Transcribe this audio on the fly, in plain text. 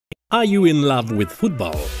Are you in love with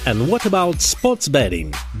football? And what about sports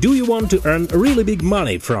betting? Do you want to earn really big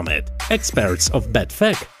money from it? Experts of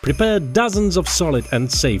BetFact prepare dozens of solid and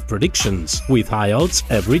safe predictions with high odds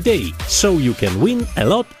every day, so you can win a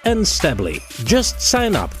lot and stably. Just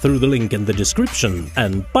sign up through the link in the description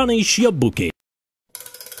and punish your bookie.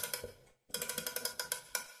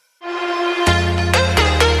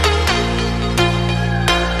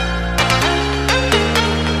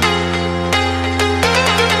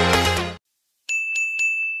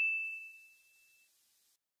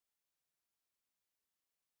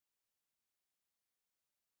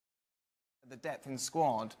 The depth in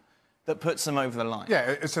squad that puts them over the line. Yeah,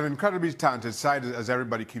 it's an incredibly talented side, as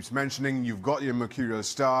everybody keeps mentioning. You've got your mercurial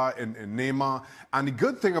star in Neymar. And the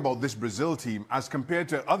good thing about this Brazil team, as compared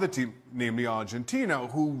to other teams, namely Argentina,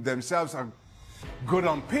 who themselves are good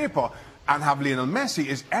on paper and have Lionel Messi,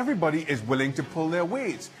 is everybody is willing to pull their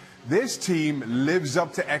weight. This team lives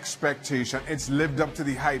up to expectation. It's lived up to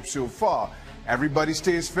the hype so far. Everybody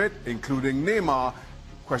stays fit, including Neymar.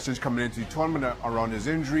 Questions coming into the tournament around his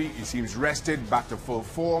injury. He seems rested, back to full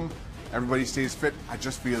form. Everybody stays fit. I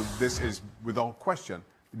just feel this is, without question,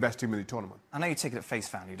 the best team in the tournament. I know you take it at face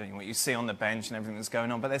value, don't you? What you see on the bench and everything that's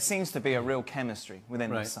going on, but there seems to be a real chemistry within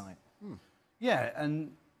the side. Yeah,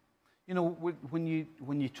 and you know, when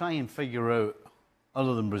you try and figure out,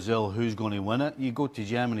 other than Brazil, who's going to win it, you go to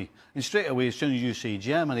Germany, and straight away, as soon as you say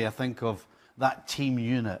Germany, I think of that team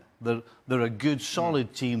unit. They're a good,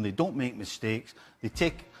 solid team. They don't make mistakes. They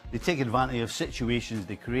take advantage of situations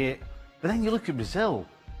they create. But then you look at Brazil.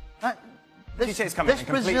 This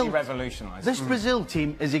completely revolutionised. This Brazil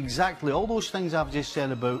team is exactly all those things I've just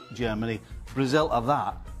said about Germany. Brazil are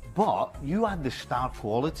that, but you add the star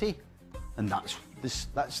quality, and that's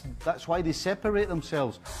why they separate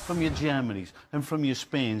themselves from your Germanys and from your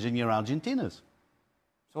Spains and your Argentinas.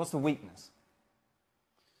 So what's the weakness?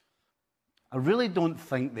 I really don't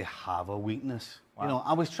think they have a weakness. Wow. You know,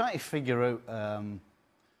 I was trying to figure out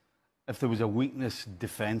if there was a weakness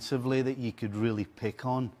defensively that you could really pick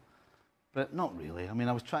on, but not really. I mean,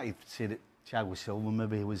 I was trying to say that Thiago Silva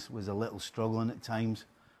maybe was a little struggling at times,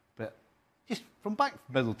 but just from back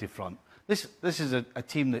middle to front, this is a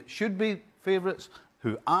team that should be favourites,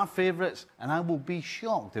 who are favourites, and I will be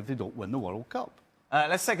shocked if they don't win the World Cup.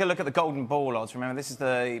 Let's take a look at the golden ball odds. Remember, this is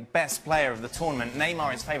the best player of the tournament.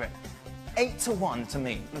 Neymar is favourite. 8-1 to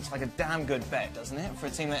me. Looks like a damn good bet, doesn't it? For a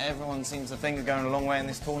team that everyone seems to think are going a long way in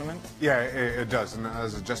this tournament. Yeah, it does. And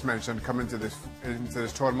as I just mentioned, coming into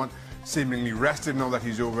this tournament, seemingly rested now that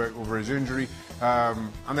he's over his injury. And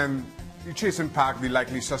then you chase and pack the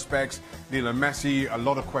likely suspects. Lionel Messi, a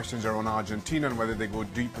lot of questions around Argentina and whether they go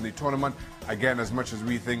deep in the tournament. Again, as much as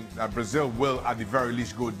we think that Brazil will, at the very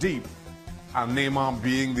least, go deep, and Neymar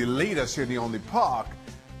being the leader certainly on the park,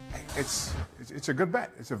 it's a good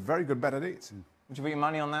bet. It's a very good bet at 8. Would you put your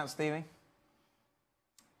money on that, Stevie?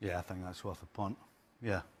 Yeah, I think that's worth a punt.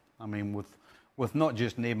 Yeah, I mean, with not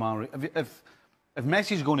just Neymar, if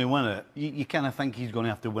Messi's going to win it, you kind of think he's going to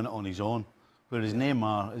have to win it on his own. Whereas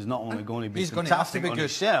Neymar is not only going to be fantastic on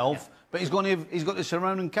himself, but he's got the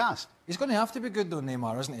surrounding cast. He's going to have to be good though,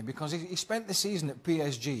 Neymar, isn't he? Because he spent the season at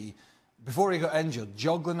PSG. Before he got injured,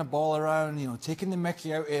 juggling the ball around, you know, taking the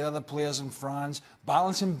mickey out of other players in France,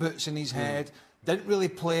 balancing boots in his head, didn't really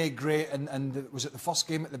play great, and was it the first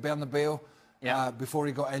game at the Bernabeu before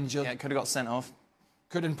he got injured? Yeah, could have got sent off.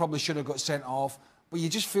 Could and probably should have got sent off. But you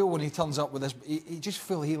just feel when he turns up with this, you just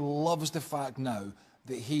feel he loves the fact now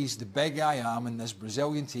that he's the big I am in this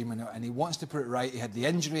Brazilian team, and he wants to put it right. He had the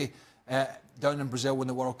injury down in Brazil when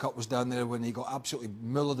the World Cup was down there, when he got absolutely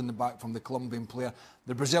mullered in the back from the Colombian player.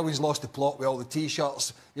 The Brazilians lost the plot with all the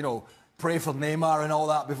T-shirts, you know, pray for Neymar and all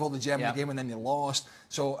that before the Germany game, and then they lost.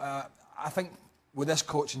 So I think with this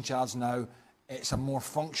coach in charge now, it's a more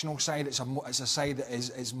functional side. It's a side that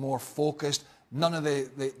is more focused. None of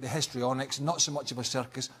the histrionics, not so much of a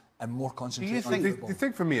circus, and more concentrated on football. The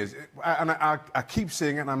thing for me is, and I keep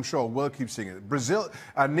saying it, and I'm sure we'll keep saying it,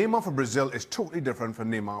 Neymar for Brazil is totally different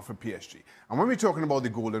from Neymar for PSG. And when we're talking about the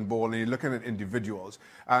golden ball and you're looking at individuals,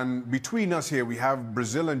 and between us here we have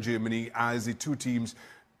Brazil and Germany as the two teams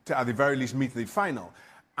to at the very least meet the final.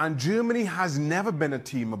 And Germany has never been a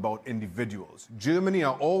team about individuals. Germany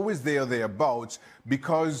are always there or thereabouts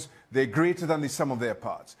because they're greater than the sum of their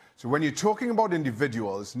parts. So when you're talking about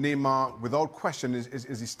individuals, Neymar, without question, is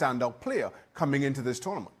a standout player coming into this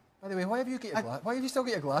tournament. By the way, why have you still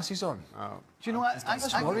got your glasses on? Do you know what? I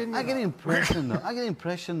get the impression though. I get the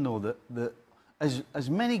impression though that as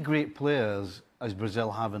many great players as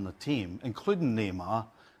Brazil have in the team, including Neymar,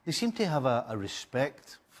 they seem to have a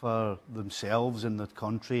respect for themselves and the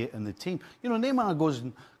country and the team. You know, Neymar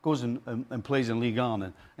goes and plays in Ligue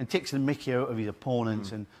 1 and takes the mickey out of his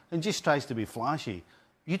opponents and just tries to be flashy.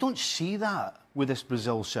 You don't see that with this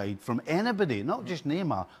Brazil side from anybody, not just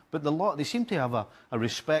Neymar, but the lot. They seem to have a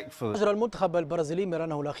respect for. أجرى المنتخب البرازيلي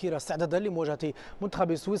مرانه الأخير استعدادا لمواجهة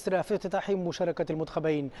منتخب سويسرا في افتتاح مشاركة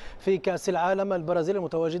المنتخبين في كأس العالم. البرازيل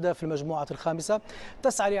المتواجدة في المجموعة الخامسة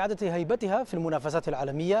تسعى لإعادة هيبتها في المنافسات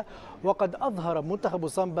العالمية، وقد أظهر منتخب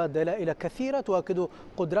سامبا دلائل كثيرة تؤكد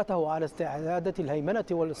قدرته على استعادة الهيمنة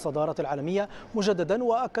والصدارة العالمية مجددا.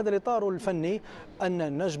 وأكد الإطار الفني أن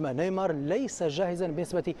النجم نيمار ليس جاهزا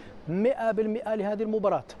بنسبة 100% لهذه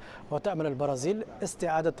المباراة، وتأمل البرازيل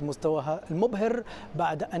استعادة مستواها المبهر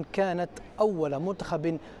بعد أن كانت أول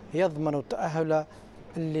منتخب يضمن التأهل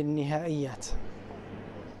للنهائيات.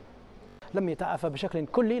 لم يتعافى بشكل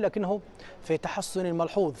كلي لكنه في تحسن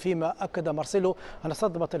ملحوظ، فيما أكد مارسيلو أن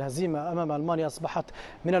صدمة الهزيمة أمام ألمانيا أصبحت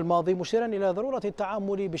من الماضي، مشيرا إلى ضرورة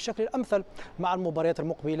التعامل بالشكل الأمثل مع المباريات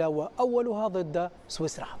المقبلة وأولها ضد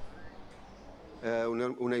سويسرا.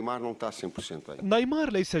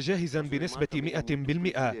 نيمار ليس جاهزا بنسبة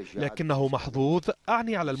 100%، لكنه محظوظ،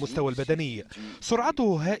 أعني على المستوى البدني.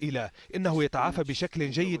 سرعته هائلة، إنه يتعافى بشكل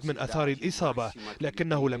جيد من أثار الإصابة،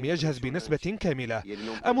 لكنه لم يجهز بنسبة كاملة.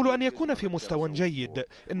 أمل أن يكون في مستوى جيد،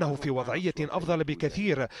 إنه في وضعية أفضل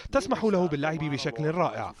بكثير تسمح له باللعب بشكل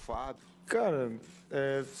رائع.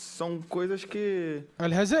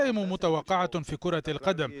 الهزائم متوقعة في كرة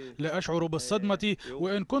القدم، لا أشعر بالصدمة،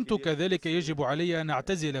 وإن كنت كذلك يجب علي أن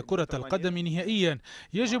أعتزل كرة القدم نهائيا.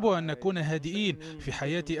 يجب أن نكون هادئين. في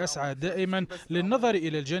حياتي أسعى دائما للنظر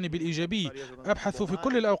إلى الجانب الإيجابي، أبحث في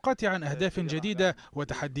كل الأوقات عن أهداف جديدة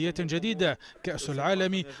وتحديات جديدة. كأس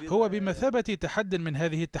العالم هو بمثابة تحد من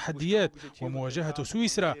هذه التحديات، ومواجهة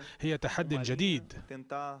سويسرا هي تحد جديد.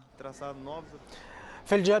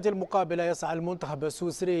 في الجهة المقابلة يسعى المنتخب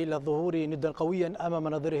السويسري إلى الظهور ندا قويا أمام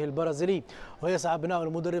نظيره البرازيلي، ويسعى أبناء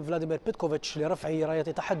المدرب فلاديمير بيتكوفيتش لرفع راية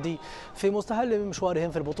تحدي في مستهل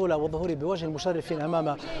مشوارهم في البطولة والظهور بوجه المشرفين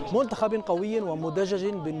أمام منتخب قوي ومدجج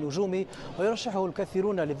بالنجوم ويرشحه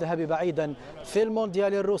الكثيرون للذهاب بعيدا في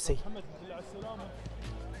المونديال الروسي.